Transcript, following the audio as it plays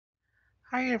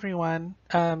Hi everyone.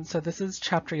 So this is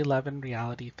chapter 11,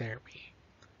 reality therapy.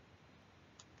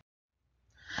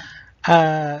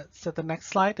 So the next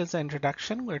slide is an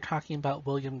introduction. We're talking about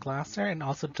William Glasser and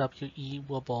also W.E.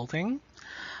 Wilbolding.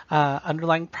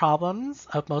 Underlying problems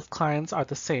of most clients are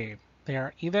the same. They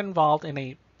are either involved in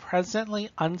a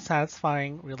presently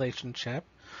unsatisfying relationship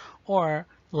or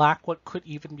lack what could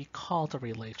even be called a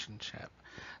relationship.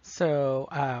 So,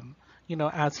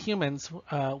 as humans,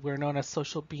 we're known as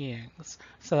social beings.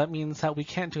 So that means that we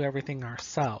can't do everything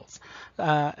ourselves.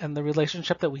 And the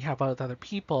relationship that we have with other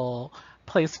people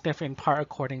plays a significant part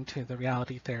according to the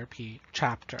reality therapy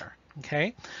chapter.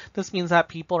 Okay, this means that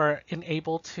people are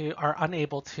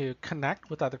unable to connect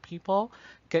with other people,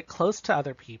 get close to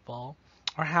other people,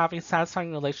 or have a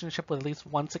satisfying relationship with at least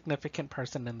one significant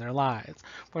person in their lives.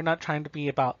 We're not trying to be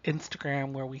about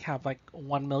Instagram where we have like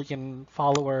 1 million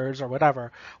followers or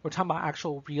whatever. We're talking about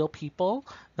actual real people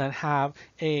that have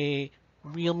a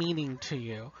real meaning to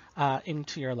you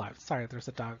into your life. Sorry, there's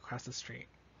a dog across the street.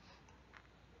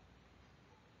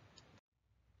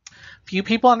 Few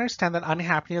people understand that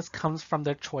unhappiness comes from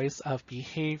their choice of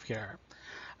behavior.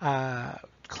 Uh,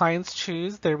 Clients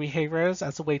choose their behaviors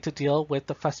as a way to deal with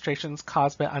the frustrations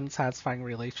caused by unsatisfying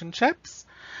relationships.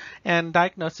 And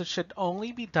diagnosis should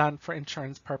only be done for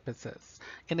insurance purposes.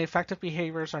 Ineffective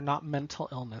behaviors are not mental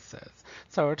illnesses.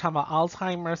 So we're talking about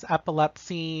Alzheimer's,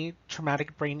 epilepsy,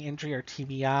 traumatic brain injury or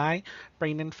TBI,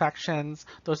 brain infections.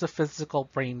 Those are physical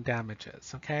brain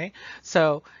damages. Okay.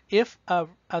 So if a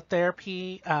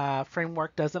therapy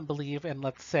framework doesn't believe in,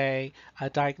 let's say, a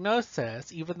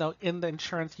diagnosis, even though in the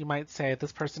insurance you might say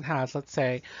this person has, let's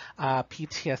say,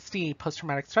 PTSD,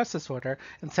 post-traumatic stress disorder,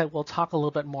 instead we'll talk a little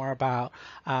bit more about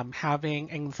having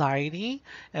anxiety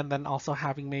and then also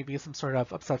having maybe some sort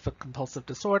of obsessive compulsive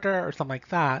disorder or something like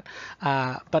that,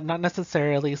 but not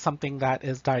necessarily something that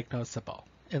is diagnosable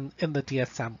in the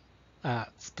DSM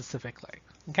specifically.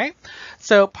 Okay,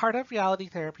 so part of reality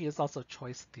therapy is also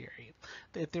choice theory,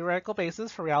 the theoretical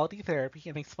basis for reality therapy,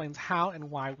 and explains how and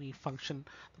why we function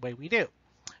the way we do.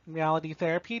 Reality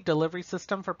therapy delivery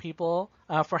system for people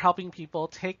for helping people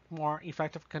take more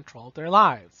effective control of their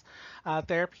lives.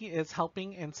 Therapy is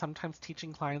helping and sometimes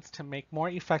teaching clients to make more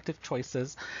effective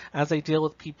choices as they deal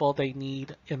with people they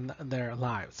need in their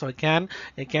lives. So again,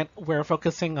 we're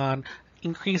focusing on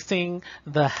increasing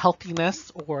the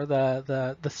healthiness or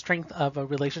the strength of a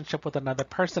relationship with another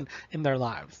person in their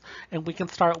lives. And we can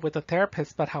start with a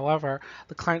therapist, but however,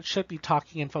 the client should be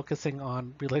talking and focusing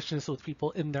on relationships with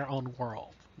people in their own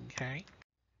world. Okay.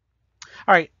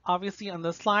 All right. Obviously, on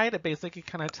this slide, it basically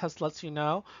kind of just lets you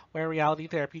know where reality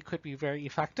therapy could be very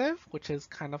effective, which is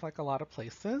kind of like a lot of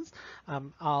places.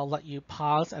 I'll let you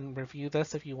pause and review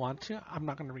this if you want to. I'm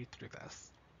not going to read through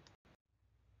this.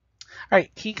 All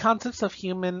right, key concepts of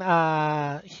human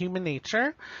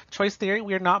nature. Choice theory,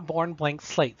 we are not born blank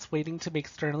slates, waiting to be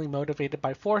externally motivated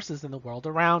by forces in the world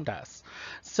around us.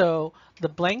 So the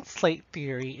blank slate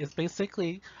theory is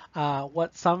basically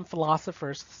what some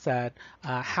philosophers said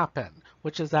happened,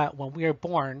 which is that when we are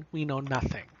born, we know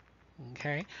nothing.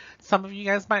 Okay, some of you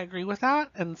guys might agree with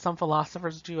that, and some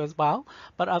philosophers do as well,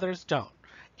 but others don't.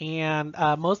 And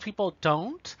most people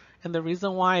don't. And the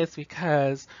reason why is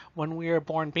because when we are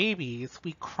born babies,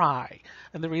 we cry.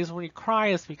 And the reason we cry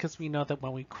is because we know that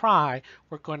when we cry,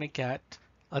 we're going to get,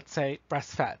 let's say,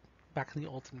 breastfed back in the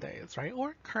olden days, right?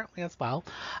 Or currently as well.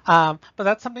 But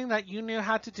that's something that you knew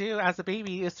how to do as a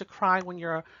baby is to cry when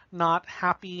you're not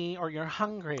happy or you're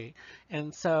hungry.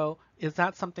 And so is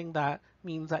that something that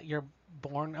means that you're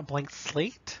born a blank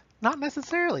slate? Not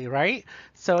necessarily, right?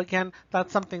 So again,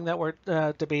 that's something that we're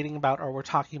debating about or we're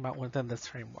talking about within this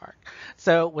framework.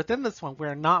 So within this one,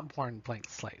 we're not born blank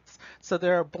slates. So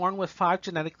they're born with 5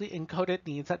 genetically encoded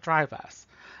needs that drive us.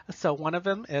 So one of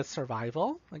them is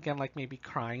survival, again, like maybe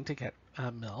crying to get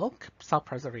milk,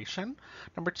 self-preservation.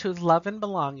 Number 2 is love and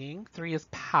belonging. 3 is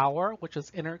power, which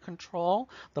is inner control,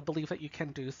 the belief that you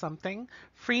can do something.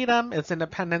 Freedom is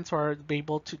independence or be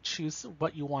able to choose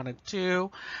what you want to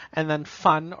do. And then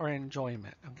fun or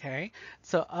enjoyment, okay?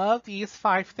 So of these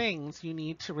 5 things, you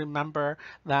need to remember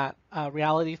that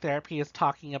reality therapy is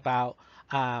talking about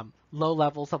low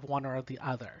levels of one or the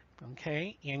other.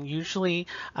 Okay, and usually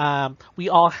we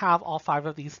all have all 5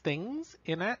 of these things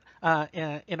in it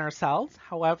in ourselves.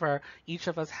 However, each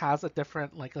of us has a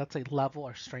different, like let's say, level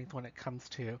or strength when it comes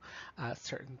to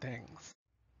certain things.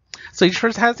 So each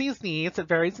person has these needs. It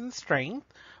varies in strength.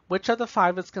 Which of the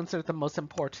 5 is considered the most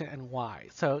important and why?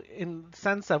 So in the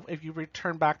sense of if you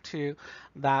return back to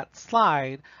that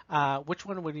slide, which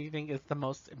one would you think is the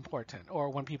most important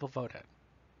or when people voted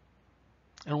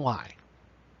and why?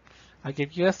 I'll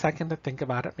give you a second to think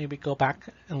about it. Maybe go back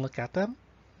and look at them.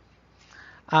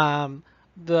 Um,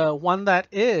 the one that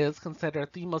is considered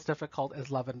the most difficult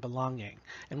is love and belonging.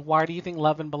 And why do you think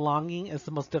love and belonging is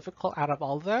the most difficult out of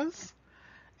all of those?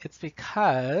 It's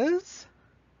because,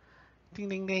 ding,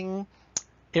 ding, ding,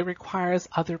 it requires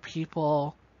other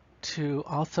people to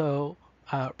also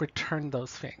return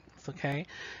those things, okay?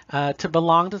 To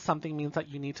belong to something means that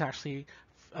you need to actually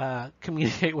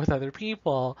communicate with other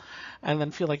people and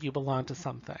then feel like you belong to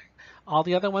something. All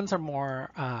the other ones are more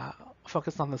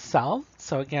focused on the self.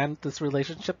 So again, this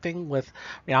relationship thing with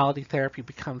reality therapy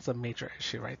becomes a major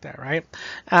issue right there,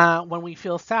 right? When we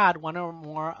feel sad, one or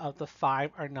more of the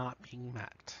five are not being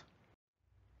met.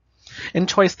 In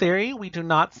choice theory, we do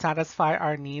not satisfy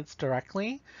our needs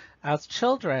directly. As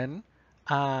children,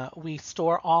 we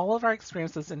store all of our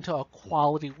experiences into a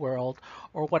quality world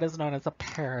or what is known as a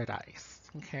paradise.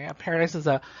 Okay, a paradise is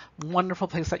a wonderful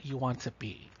place that you want to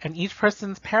be. And each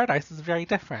person's paradise is very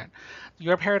different.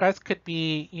 Your paradise could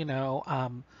be,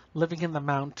 living in the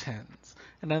mountains,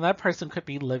 and another person could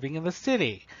be living in the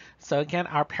city. So again,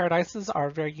 our paradises are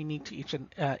very unique to each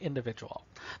individual.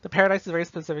 The paradise is very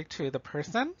specific to the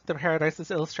person. The paradise is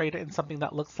illustrated in something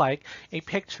that looks like a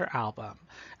picture album.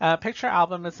 A picture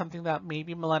album is something that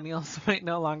maybe millennials might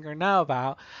no longer know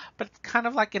about, but it's kind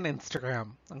of like an Instagram,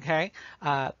 okay?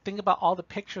 Think about all the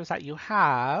pictures that you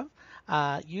have.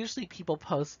 Usually people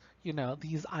post,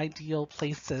 these ideal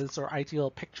places or ideal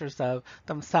pictures of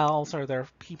themselves or their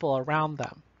people around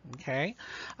them. Okay.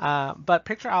 But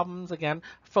picture albums, again,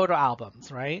 photo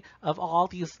albums, right? Of all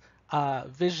these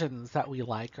visions that we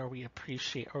like or we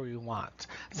appreciate or we want.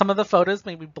 Some of the photos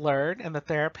may be blurred and the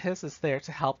therapist is there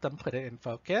to help them put it in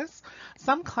focus.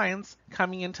 Some clients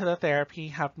coming into the therapy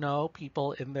have no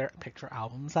people in their picture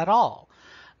albums at all.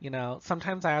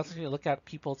 Sometimes I actually look at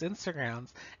people's Instagrams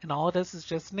and all it is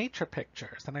just nature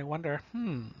pictures. And I wonder,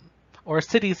 or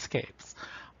cityscapes.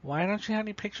 Why don't you have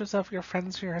any pictures of your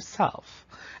friends or yourself?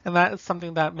 And that is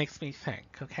something that makes me think,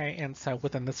 okay? And so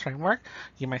within this framework,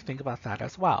 you might think about that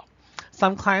as well.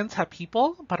 Some clients have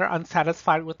people but are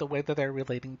unsatisfied with the way that they're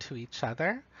relating to each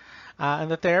other.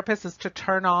 And the therapist is to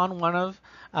turn on one of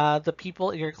the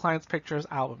people in your client's pictures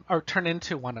album, or turn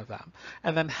into one of them,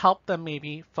 and then help them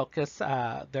maybe focus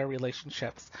their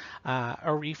relationships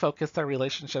or refocus their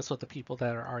relationships with the people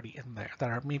that are already in there,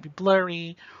 that are maybe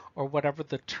blurry or whatever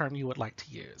the term you would like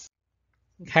to use.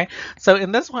 Okay, so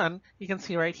in this one, you can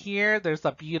see right here, there's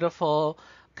a beautiful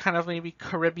kind of maybe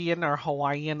Caribbean or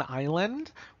Hawaiian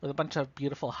island with a bunch of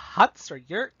beautiful huts or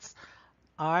yurts.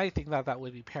 I think that that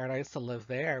would be paradise to live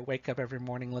there. Wake up every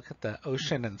morning, look at the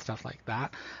ocean and stuff like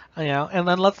that. And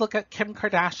then let's look at Kim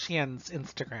Kardashian's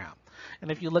Instagram.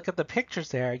 And if you look at the pictures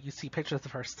there, you see pictures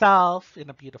of herself in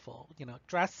a beautiful,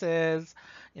 dresses,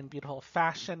 in beautiful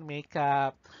fashion,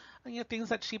 makeup, things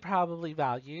that she probably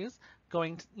values.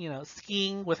 Going,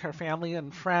 skiing with her family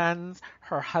and friends.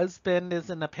 Her husband is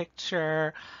in a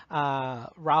picture.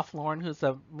 Ralph Lauren, who's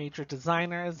a major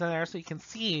designer, is in there. So you can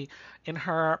see in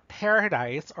her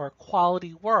paradise or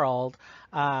quality world,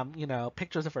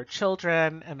 pictures of her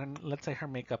children and then let's say her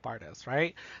makeup artist,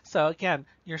 right? So again,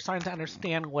 you're starting to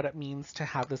understand what it means to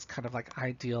have this kind of like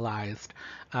idealized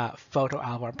photo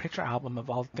album, picture album of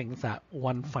all the things that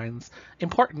one finds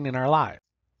important in our lives.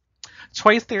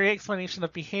 Choice theory explanation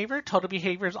of behavior. Total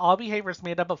behavior is all behaviors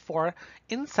made up of four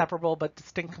inseparable but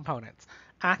distinct components: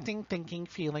 acting, thinking,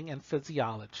 feeling, and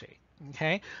physiology.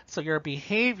 Okay, so your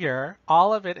behavior,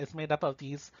 all of it is made up of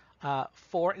these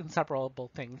four inseparable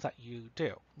things that you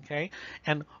do. Okay,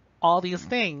 and all these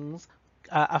things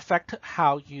affect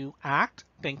how you act,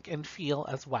 think, and feel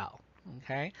as well.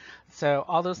 Okay, so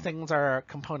all those things are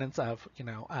components of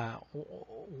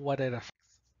what it affects.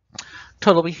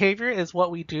 Total behavior is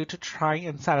what we do to try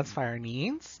and satisfy our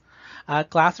needs.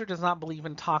 Glasser does not believe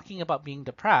in talking about being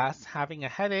depressed, having a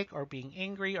headache, or being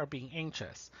angry or being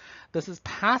anxious. This is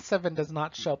passive and does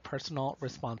not show personal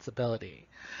responsibility.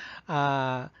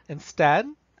 Instead,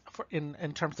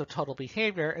 in terms of total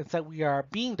behavior, instead we are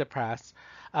being depressed,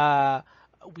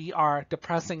 we are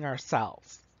depressing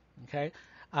ourselves. Okay,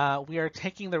 we are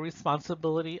taking the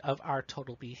responsibility of our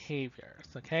total behaviors.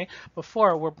 Okay,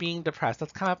 before we're being depressed,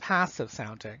 that's kind of passive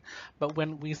sounding, but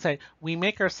when we say we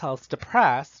make ourselves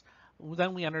depressed,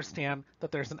 then we understand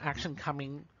that there's an action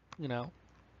coming,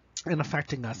 and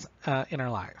affecting us in our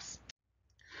lives.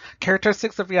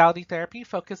 Characteristics of reality therapy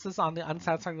focuses on the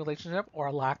unsatisfying relationship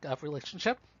or lack of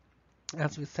relationship,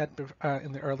 as we said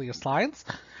in the earlier slides.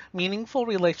 Meaningful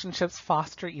relationships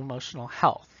foster emotional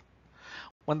health.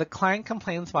 When the client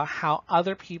complains about how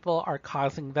other people are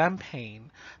causing them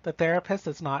pain, the therapist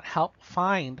does not help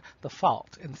find the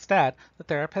fault. Instead, the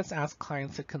therapist asks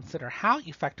clients to consider how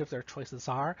effective their choices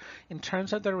are in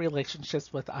terms of their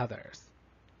relationships with others.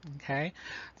 Okay,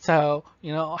 so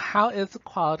how is the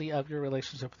quality of your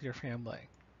relationship with your family?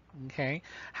 Okay,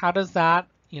 how does that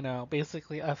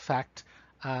basically affect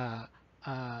uh,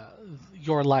 uh,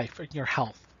 your life, your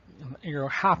health, your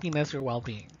happiness, your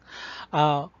well-being?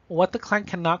 What the client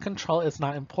cannot control is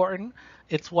not important.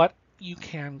 It's what you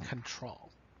can control.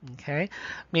 Okay.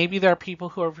 Maybe there are people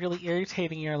who are really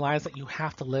irritating in your lives that you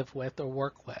have to live with or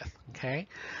work with. Okay.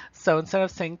 So instead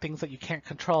of saying things that you can't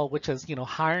control, which is,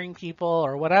 hiring people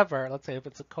or whatever, let's say if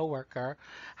it's a coworker,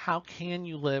 how can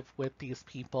you live with these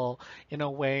people in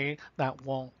a way that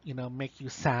won't, make you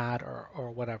sad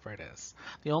or whatever it is?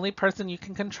 The only person you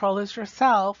can control is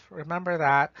yourself. Remember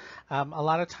that. A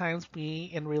lot of times we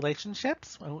in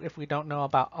relationships, if we don't know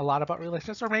about a lot about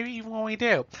relationships, or maybe even when we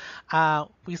do,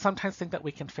 we sometimes think that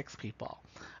we can fix people.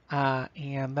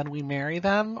 And then we marry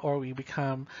them or we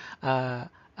become uh,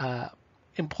 uh,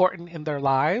 important in their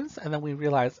lives, and then we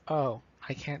realize, oh,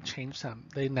 I can't change them.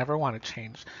 They never want to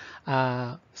change.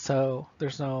 So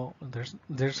there's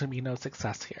gonna be no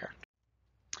success here.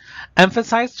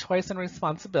 Emphasize choice and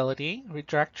responsibility.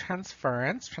 Reject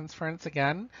transference. Transference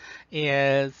again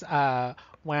is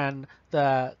when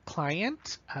the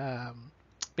client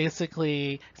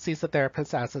basically sees the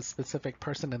therapist as a specific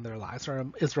person in their lives or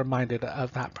is reminded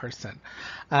of that person.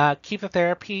 Keep the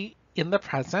therapy in the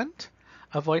present.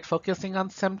 Avoid focusing on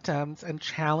symptoms and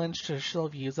challenge traditional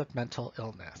views of mental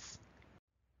illness.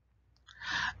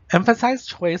 Emphasize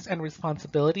choice and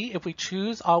responsibility. If we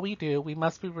choose all we do, we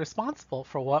must be responsible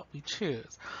for what we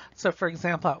choose. So, for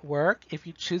example, at work, if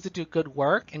you choose to do good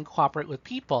work and cooperate with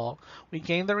people, we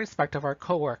gain the respect of our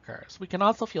coworkers. We can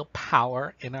also feel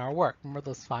power in our work. Remember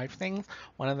those 5 things?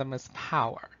 One of them is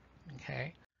power.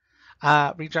 Okay.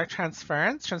 Reject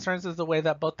transference. Transference is the way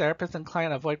that both therapist and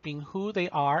client avoid being who they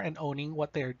are and owning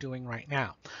what they are doing right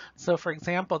now. So, for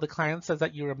example, the client says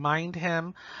that you remind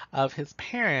him of his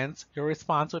parents. Your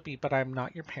response would be, but I'm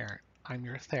not your parent. I'm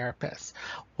your therapist.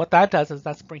 What that does is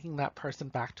that's bringing that person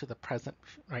back to the present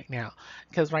right now,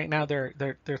 because right now they're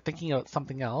thinking about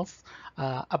something else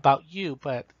about you,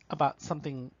 but about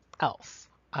something else.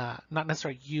 Not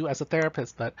necessarily you as a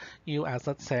therapist, but you as,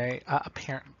 let's say, a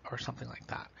parent or something like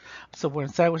that. So when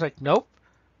instead we're like, nope,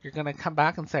 you're going to come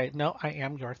back and say, no, I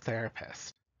am your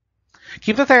therapist.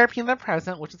 Keep the therapy in the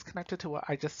present, which is connected to what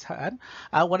I just said.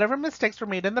 Whatever mistakes were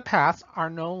made in the past are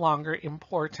no longer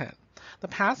important. The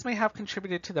past may have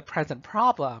contributed to the present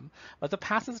problem, but the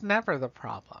past is never the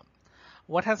problem.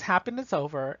 What has happened is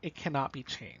over. It cannot be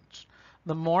changed.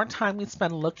 The more time we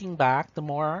spend looking back, the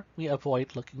more we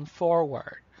avoid looking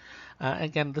forward.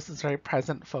 Again, this is very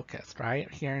present focused, right?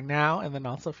 Here and now, and then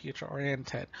also future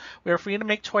oriented. We are free to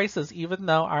make choices even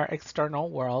though our external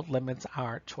world limits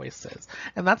our choices.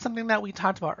 And that's something that we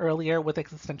talked about earlier with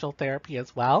existential therapy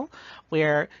as well,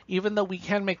 where even though we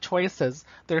can make choices,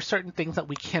 there are certain things that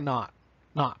we cannot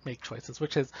not make choices,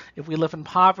 which is if we live in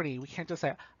poverty, we can't just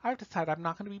say, I've decided I'm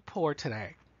not going to be poor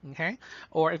today. Okay.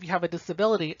 Or if you have a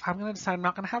disability, I'm going to decide I'm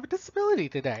not going to have a disability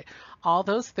today. All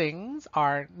those things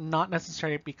are not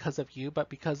necessarily because of you, but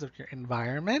because of your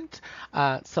environment.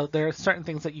 So there are certain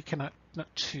things that you cannot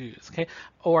not choose. Okay.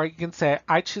 Or you can say,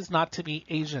 I choose not to be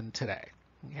Asian today.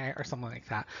 Okay. Or something like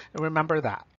that. And remember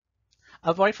that.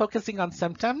 Avoid focusing on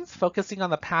symptoms. Focusing on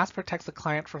the past protects the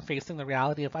client from facing the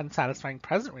reality of unsatisfying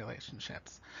present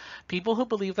relationships. People who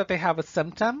believe that they have a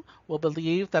symptom will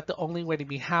believe that the only way to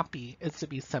be happy is to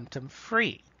be symptom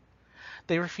free.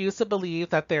 They refuse to believe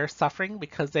that they are suffering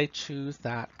because they choose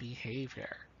that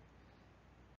behavior.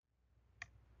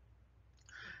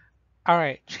 All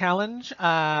right, challenge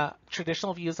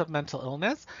traditional views of mental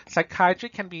illness. Psychiatry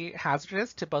can be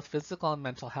hazardous to both physical and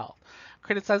mental health.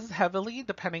 Criticizes heavily,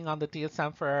 depending on the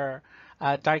DSM for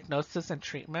diagnosis and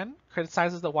treatment.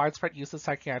 Criticizes the widespread use of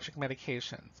psychiatric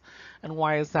medications. And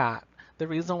why is that? The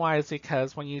reason why is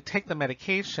because when you take the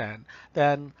medication,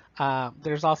 then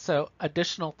there's also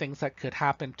additional things that could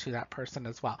happen to that person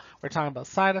as well. We're talking about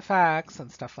side effects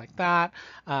and stuff like that,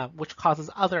 which causes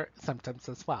other symptoms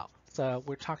as well. So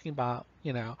we're talking about,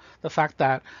 the fact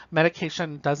that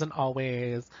medication doesn't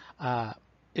always,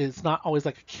 is not always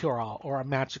like a cure-all or a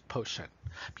magic potion.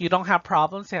 If you don't have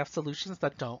problems, they have solutions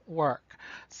that don't work.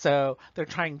 So they're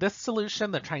trying this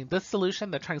solution, they're trying this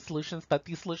solution, they're trying solutions, but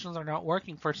these solutions are not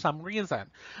working for some reason.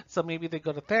 So maybe they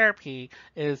go to therapy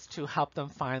is to help them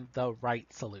find the right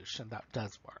solution that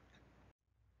does work.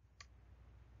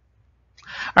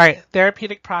 All right,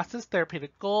 therapeutic process,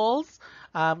 therapeutic goals.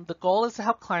 The goal is to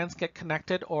help clients get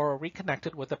connected or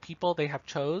reconnected with the people they have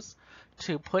chose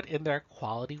to put in their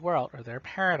quality world or their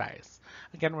paradise.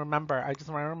 Again, remember, I just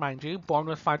want to remind you, born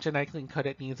with 5 genetically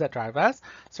encoded needs that drive us: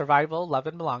 survival, love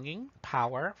and belonging,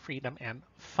 power, freedom, and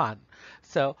fun.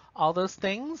 So all those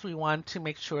things, we want to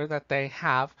make sure that they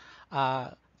have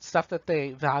stuff that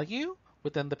they value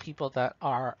within the people that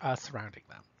are surrounding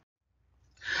them.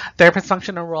 Therapist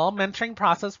function and role, mentoring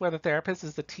process where the therapist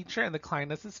is the teacher and the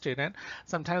client is the student.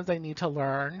 Sometimes they need to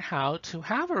learn how to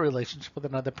have a relationship with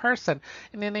another person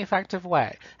in an effective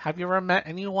way. Have you ever met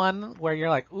anyone where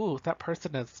you're like, ooh, that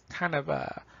person is kind of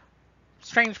a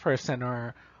strange person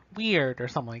or weird or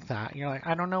something like that? And you're like,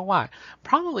 I don't know why.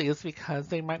 Probably is because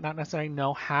they might not necessarily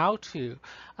know how to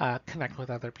connect with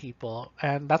other people.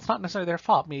 And that's not necessarily their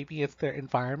fault. Maybe it's their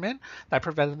environment that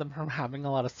prevented them from having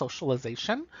a lot of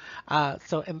socialization.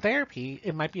 So in therapy,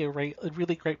 it might be a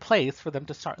really great place for them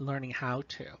to start learning how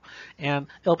to. And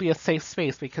it'll be a safe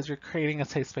space because you're creating a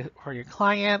safe space for your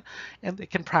client, and they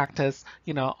can practice,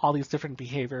 all these different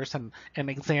behaviors and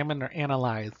examine or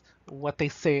analyze what they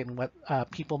say and what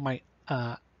people might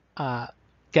uh,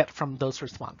 get from those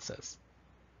responses.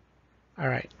 All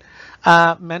right.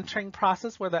 Mentoring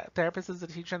process where the therapist is the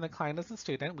teacher and the client is the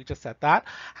student. We just said that.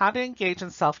 How to engage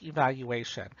in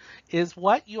self-evaluation. Is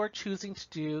what you're choosing to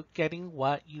do getting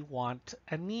what you want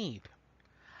and need?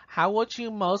 How would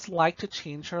you most like to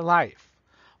change your life?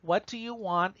 What do you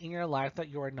want in your life that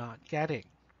you are not getting?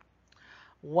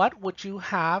 What would you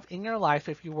have in your life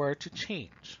if you were to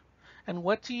change? And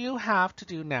what do you have to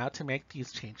do now to make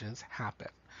these changes happen?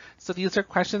 So these are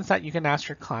questions that you can ask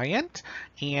your client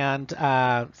and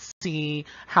see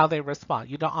how they respond.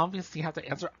 You don't obviously have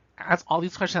to ask all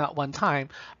these questions at one time,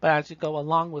 but as you go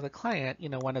along with a client,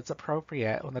 when it's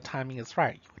appropriate, when the timing is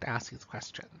right, you would ask these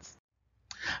questions.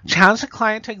 Challenge the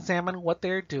client to examine what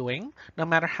they're doing, no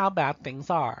matter how bad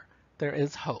things are. There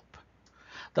is hope.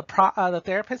 The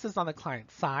therapist is on the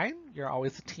client's side. You're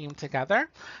always a team together.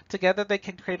 Together, they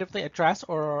can creatively address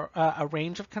or a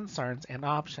range of concerns and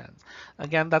options.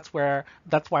 Again, that's why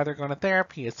they're going to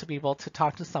therapy, is to be able to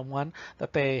talk to someone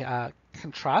that they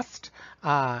can trust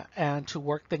and to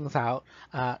work things out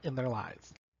in their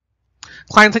lives.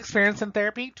 Clients' experience in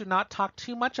therapy: do not talk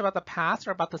too much about the past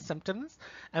or about the symptoms.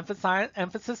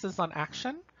 Emphasis is on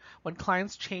action. When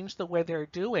clients change the way they're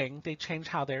doing, they change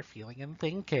how they're feeling and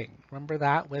thinking. Remember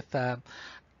that with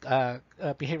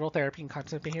behavioral therapy and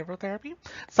cognitive behavioral therapy.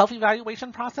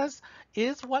 Self-evaluation process: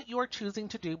 is what you're choosing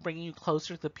to do bringing you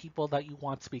closer to the people that you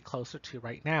want to be closer to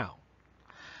right now?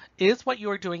 Is what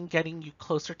you're doing getting you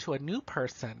closer to a new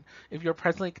person if you're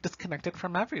presently disconnected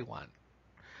from everyone?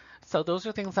 So those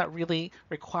are things that really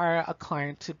require a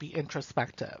client to be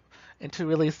introspective and to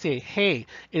really see, hey,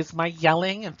 is my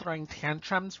yelling and throwing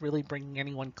tantrums really bringing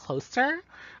anyone closer,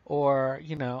 or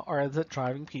is it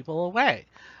driving people away?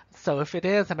 So if it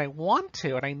is, and I want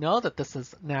to, and I know that this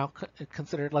is now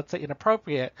considered, let's say,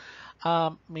 inappropriate,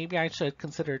 maybe I should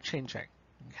consider changing.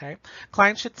 Okay.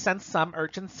 Clients should sense some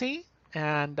urgency,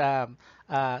 and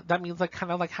that means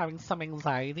kind of like having some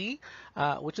anxiety,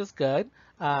 which is good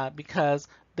because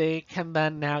they can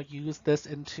then now use this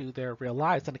into their real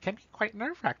lives, and it can be quite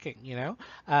nerve-wracking,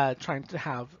 trying to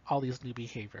have all these new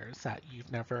behaviors that you've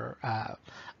never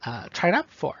tried out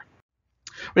before.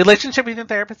 Relationship between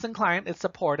therapist and client is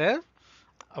supportive,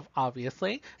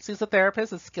 obviously, sees the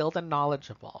therapist as skilled and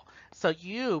knowledgeable. So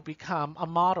you become a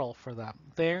model for them.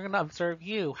 They're going to observe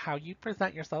you, how you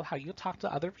present yourself, how you talk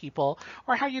to other people,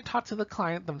 or how you talk to the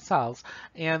client themselves,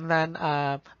 and then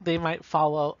they might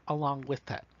follow along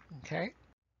with it. Okay.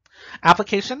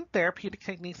 Application: therapeutic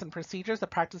techniques and procedures that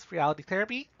practice reality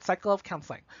therapy. Cycle of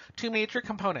counseling. Two major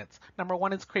components. Number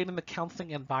one is creating the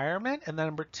counseling environment, and then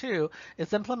number two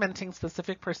is implementing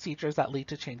specific procedures that lead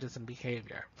to changes in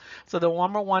behavior. So the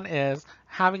number one is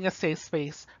having a safe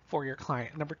space for your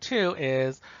client. Number two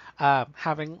is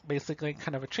having basically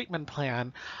kind of a treatment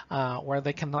plan where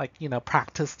they can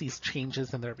practice these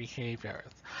changes in their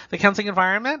behaviors. The counseling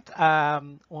environment,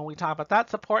 when we talk about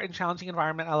that, support and challenging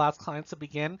environment allows clients to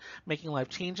begin making life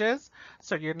changes.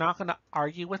 So you're not going to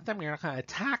argue with them. You're not going to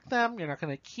attack them. You're not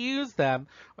going to accuse them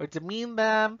or demean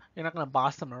them. You're not going to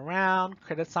boss them around,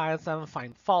 criticize them,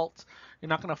 find fault. You're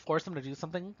not going to force them to do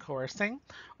something, coercing,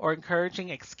 or encouraging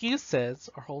excuses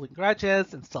or holding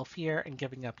grudges, instill fear, and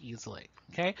giving up easily.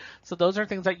 Okay, so those are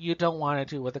things that you don't want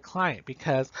to do with a client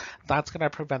because that's going to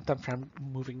prevent them from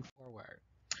moving forward.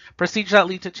 Procedures that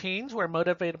lead to change: we're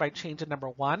motivated by change at number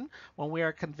one when we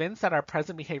are convinced that our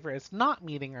present behavior is not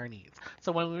meeting our needs.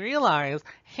 So when we realize,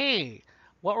 hey,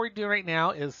 what we're doing right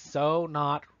now is so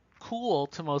not cool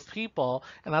to most people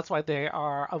and that's why they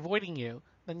are avoiding you,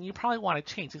 then you probably want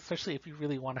to change, especially if you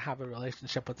really want to have a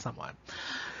relationship with someone.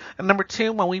 And number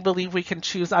two, when we believe we can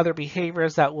choose other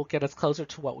behaviors that will get us closer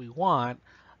to what we want,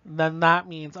 then that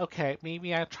means, okay,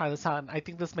 maybe I try this out and I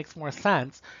think this makes more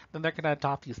sense, then they're going to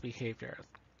adopt these behaviors.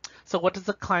 So what does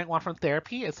the client want from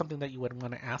therapy is something that you would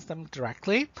want to ask them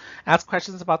directly. Ask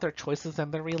questions about their choices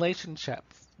and their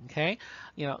relationships. Okay?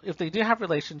 If they do have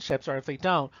relationships or if they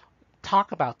don't,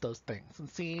 talk about those things and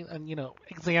see and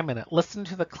examine it. Listen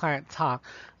to the client talk.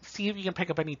 See if you can pick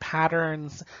up any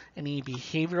patterns, any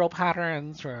behavioral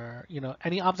patterns, or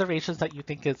any observations that you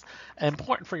think is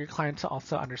important for your client to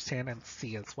also understand and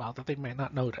see as well that they might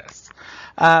not notice.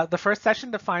 The first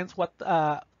session defines what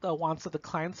the wants of the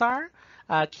clients are.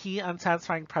 Key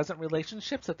unsatisfying present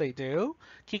relationships if they do.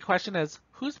 Key question is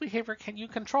whose behavior can you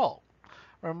control?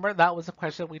 Remember that was a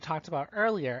question we talked about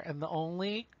earlier, and the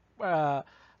only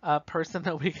person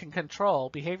that we can control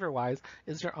behavior-wise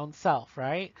is your own self,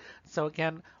 right? So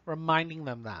again, reminding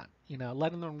them that,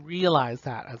 letting them realize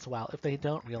that as well if they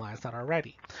don't realize that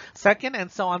already. Second,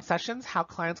 and so on sessions, how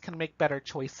clients can make better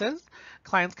choices.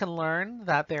 Clients can learn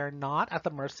that they are not at the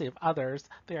mercy of others.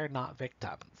 They are not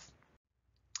victims.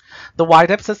 The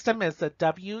WIDEP system is the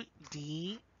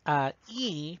WDEP,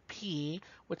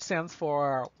 which stands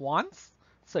for wants.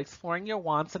 So exploring your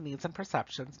wants and needs and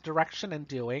perceptions, direction and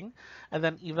doing, and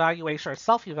then evaluation or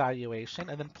self-evaluation,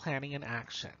 and then planning and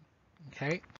action.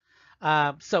 Okay.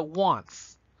 So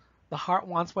wants. The heart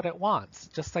wants what it wants,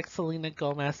 just like Selena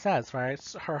Gomez says, right?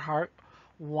 Her heart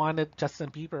wanted Justin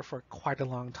Bieber for quite a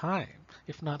long time,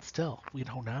 if not still, we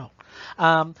don't know.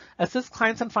 Assist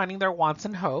clients in finding their wants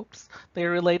and hopes. They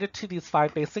are related to these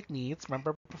 5 basic needs.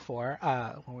 Remember before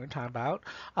when we were talking about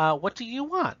what do you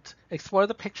want? Explore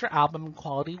the picture album and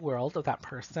quality world of that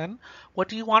person. What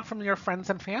do you want from your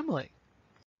friends and family?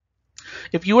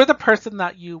 If you were the person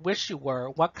that you wish you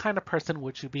were, what kind of person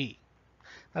would you be?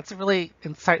 That's a really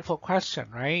insightful question,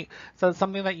 right? So it's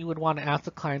something that you would want to ask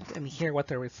the clients and hear what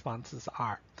their responses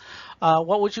are.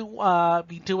 What would you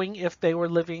be doing if they were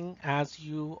living as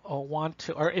you want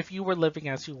to, or if you were living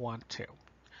as you want to?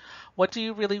 What do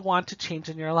you really want to change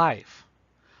in your life?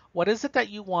 What is it that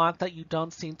you want that you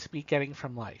don't seem to be getting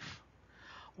from life?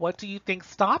 What do you think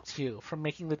stops you from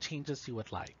making the changes you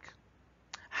would like?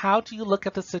 How do you look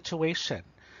at the situation?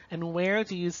 And where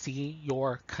do you see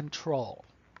your control?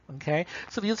 Okay,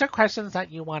 so these are questions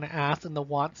that you want to ask in the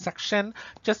want section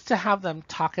just to have them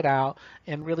talk it out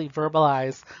and really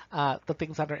verbalize the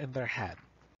things that are in their head.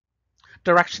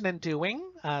 Direction and doing,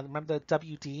 remember the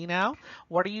WD now?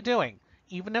 What are you doing?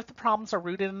 Even if the problems are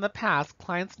rooted in the past,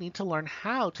 clients need to learn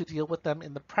how to deal with them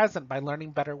in the present by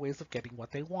learning better ways of getting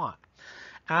what they want.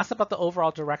 Ask about the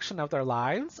overall direction of their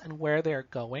lives and where they're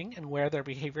going and where their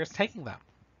behavior is taking them.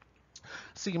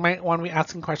 So you might want to be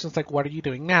asking questions like, what are you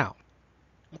doing now?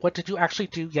 What did you actually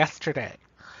do yesterday?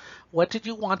 What did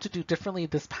you want to do differently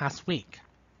this past week?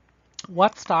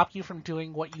 What stopped you from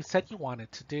doing what you said you wanted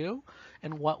to do?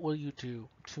 And what will you do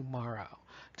tomorrow?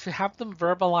 To have them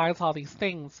verbalize all these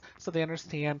things so they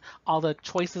understand all the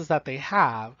choices that they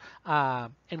have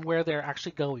and where they're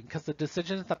actually going. Because the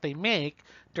decisions that they make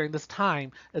during this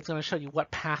time is going to show you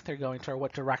what path they're going to or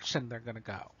what direction they're going to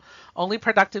go. Only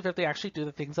productive if they actually do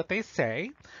the things that they say.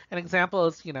 An example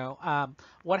is,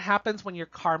 what happens when your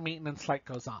car maintenance light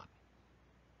goes on?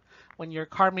 When your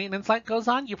car maintenance light goes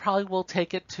on, you probably will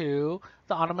take it to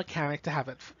the auto mechanic to have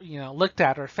it, looked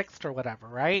at or fixed or whatever,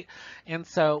 right? And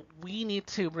so we need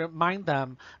to remind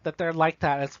them that they're like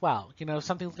that as well. If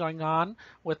something's going on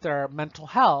with their mental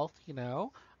health,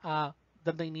 then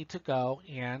they need to go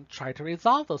and try to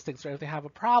resolve those things. Or if they have a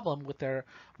problem with their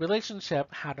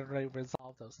relationship, how do they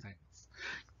resolve those things?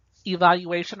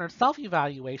 Evaluation or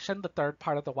self-evaluation, the third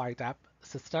part of the WIDEP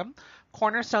system,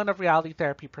 cornerstone of reality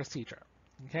therapy procedure.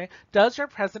 Okay, does your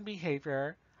present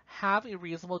behavior have a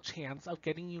reasonable chance of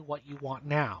getting you what you want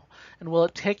now? And will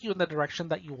it take you in the direction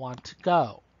that you want to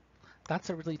go? That's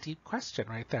a really deep question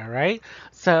right there, right?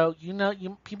 So,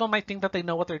 people might think that they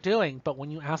know what they're doing, but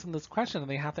when you ask them this question and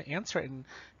they have to answer it and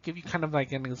give you kind of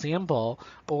like an example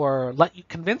or let you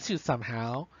convince you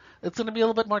somehow, it's going to be a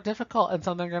little bit more difficult. And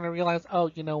so they're going to realize, oh,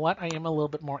 you know what? I am a little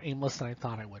bit more aimless than I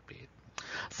thought I would be.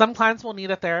 Some clients will need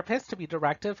a therapist to be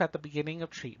directive at the beginning of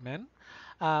treatment.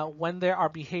 When there are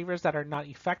behaviors that are not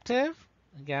effective,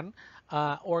 again,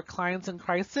 or clients in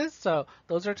crisis. So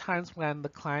those are times when the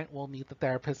client will need the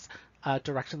therapist's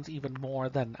directions even more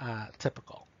than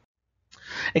typical.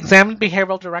 Examine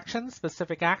behavioral directions,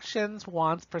 specific actions,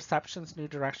 wants, perceptions, new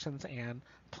directions, and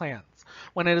plans.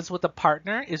 When it is with a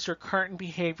partner, is your current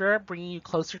behavior bringing you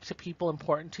closer to people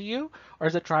important to you, or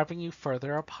is it driving you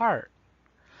further apart?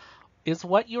 Is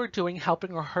what you are doing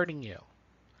helping or hurting you?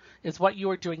 Is what you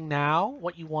are doing now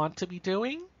what you want to be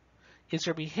doing? Is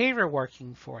your behavior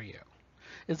working for you?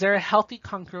 Is there a healthy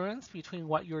congruence between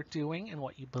what you're doing and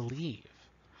what you believe?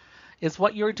 Is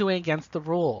what you're doing against the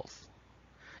rules?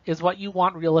 Is what you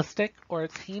want realistic or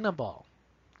attainable?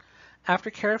 After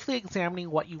carefully examining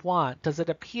what you want, does it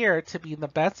appear to be in the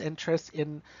best interest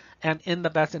in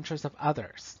the best interest of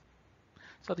others?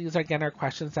 So these are again are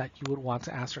questions that you would want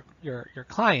to ask your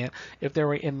client if they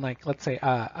were in, like, let's say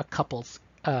a couple's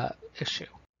issue.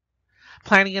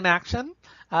 Planning and action.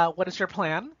 What is your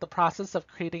plan? The process of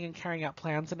creating and carrying out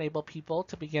plans enable people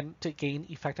to begin to gain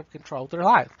effective control of their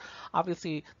lives.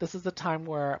 Obviously, this is the time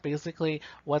where basically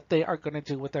what they are going to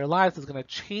do with their lives is going to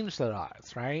change their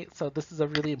lives, right? So this is a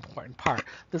really important part.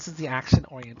 This is the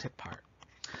action-oriented part.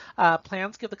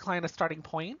 Plans give the client a starting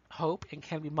point, hope, and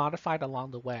can be modified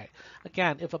along the way.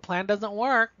 Again, if a plan doesn't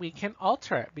work, we can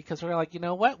alter it because we're like, you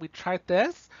know what, we tried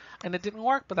this and it didn't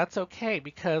work, but that's okay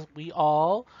because we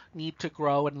all need to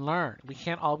grow and learn. We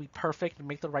can't all be perfect and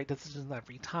make the right decisions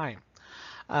every time.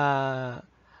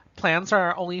 Plans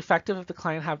are only effective if the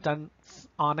client have done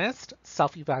honest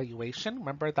self-evaluation.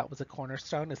 Remember, that was a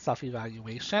cornerstone, is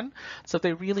self-evaluation. So if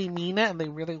they really mean it and they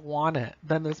really want it,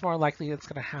 then it's more likely it's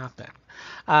going to happen.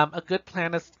 A good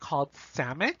plan is called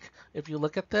SAMIC. If you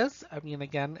look at this, I mean,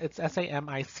 again, it's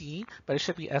SAMIC, but it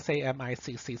should be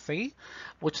SAMICCC,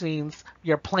 which means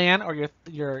your plan or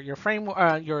your framework,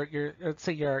 let's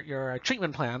say your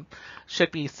treatment plan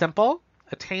should be simple,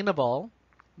 attainable,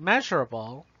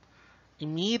 measurable,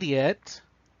 immediate,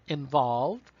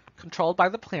 involved, controlled by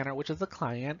the planner, which is the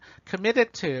client,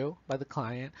 committed to by the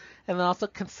client, and then also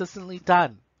consistently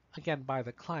done, again, by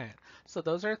the client. So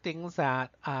those are things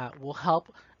that will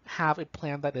help have a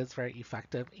plan that is very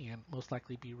effective and most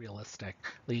likely be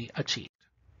realistically achieved.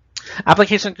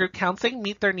 Application group counseling,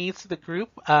 meet their needs to the group,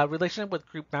 relationship with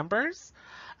group members.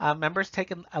 Members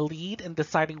take a lead in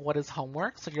deciding what is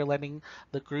homework, so you're letting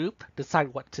the group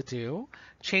decide what to do.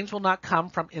 Change will not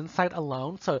come from insight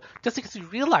alone. So just because you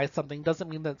realize something doesn't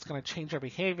mean that it's going to change your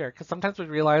behavior, because sometimes we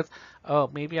realize, oh,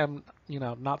 maybe I'm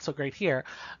not so great here.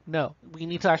 No, we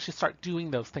need to actually start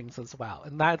doing those things as well,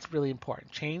 and that's really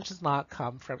important. Change does not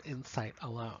come from insight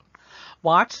alone.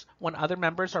 Watch when other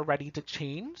members are ready to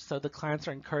change, so the clients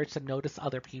are encouraged to notice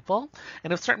other people.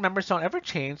 And if certain members don't ever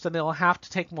change, then they'll have to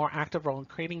take more active role in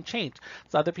creating change.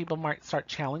 So other people might start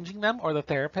challenging them, or the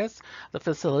therapist, the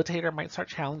facilitator might start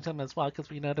challenging them as well, because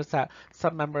we notice that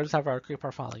some members of our group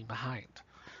are falling behind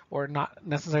or not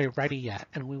necessarily ready yet,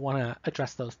 and we want to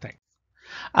address those things.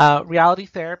 Reality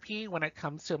therapy, when it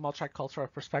comes to a multicultural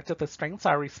perspective, the strengths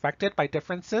are respected by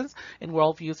differences in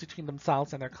worldviews between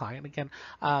themselves and their client. Again,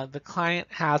 the client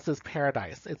has this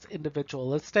paradise. It's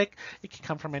individualistic. It can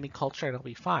come from any culture and it'll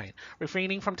be fine.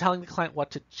 Refraining from telling the client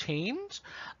what to change.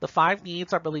 The 5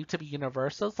 needs are believed to be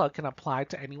universal, so it can apply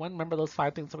to anyone. Remember those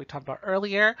 5 things that we talked about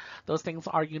earlier? Those things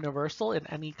are universal in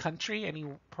any country. Any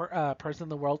person in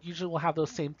the world usually will have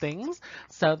those same things.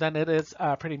 So then it is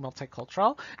pretty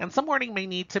multicultural. And some wording may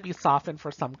need to be softened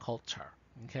for some culture,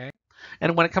 okay?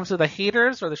 And when it comes to the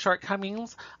haters or the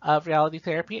shortcomings of reality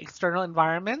therapy, external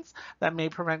environments that may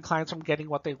prevent clients from getting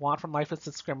what they want from life is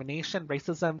discrimination,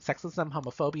 racism, sexism,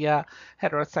 homophobia,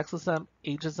 heterosexism,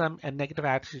 ageism, and negative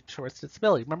attitude towards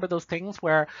disability. Remember those things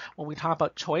where when we talk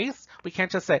about choice, we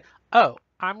can't just say, oh,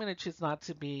 I'm going to choose not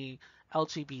to be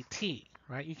LGBT,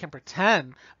 right? You can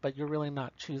pretend, but you're really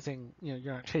not choosing,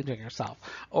 you're not changing yourself.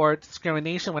 Or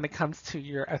discrimination when it comes to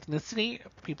your ethnicity.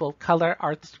 People of color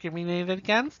are discriminated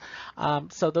against.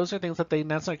 So those are things that they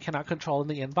necessarily cannot control in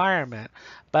the environment,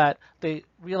 but they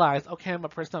realize, okay, I'm a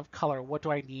person of color. What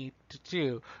do I need to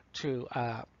do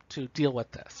to deal with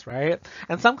this, right?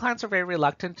 And some clients are very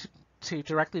reluctant to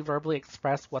directly verbally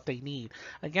express what they need.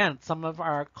 Again, some of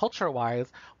our culture-wise,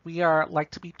 we are like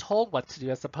to be told what to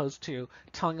do as opposed to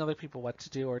telling other people what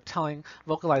to do or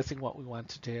vocalizing what we want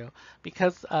to do,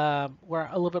 because we're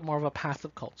a little bit more of a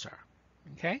passive culture.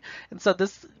 Okay, and so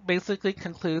this basically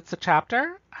concludes the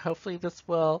chapter. Hopefully this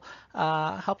will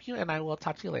help you, and I will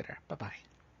talk to you later. Bye-bye.